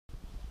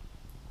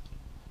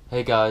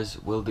Hey guys,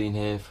 Will Dean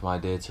here from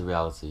Idea to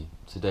Reality.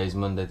 Today's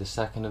Monday the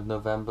 2nd of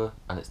November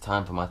and it's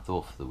time for my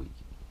thought for the week.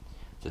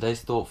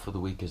 Today's thought for the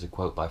week is a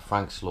quote by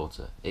Frank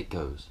Slaughter. It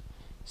goes,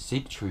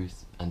 "Seek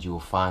truth and you will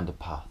find a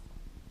path."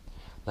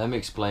 Let me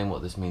explain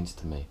what this means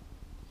to me.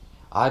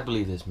 I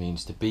believe this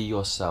means to be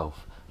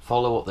yourself,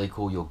 follow what they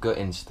call your gut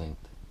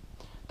instinct.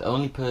 The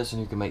only person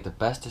who can make the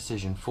best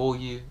decision for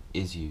you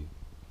is you.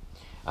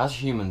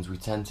 As humans, we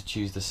tend to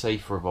choose the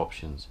safer of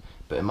options,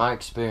 but in my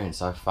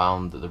experience I've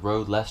found that the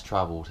road less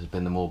travelled has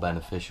been the more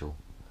beneficial.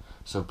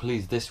 So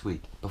please, this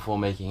week, before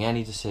making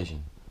any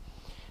decision,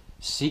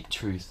 seek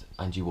truth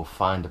and you will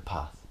find a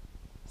path.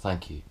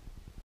 Thank you.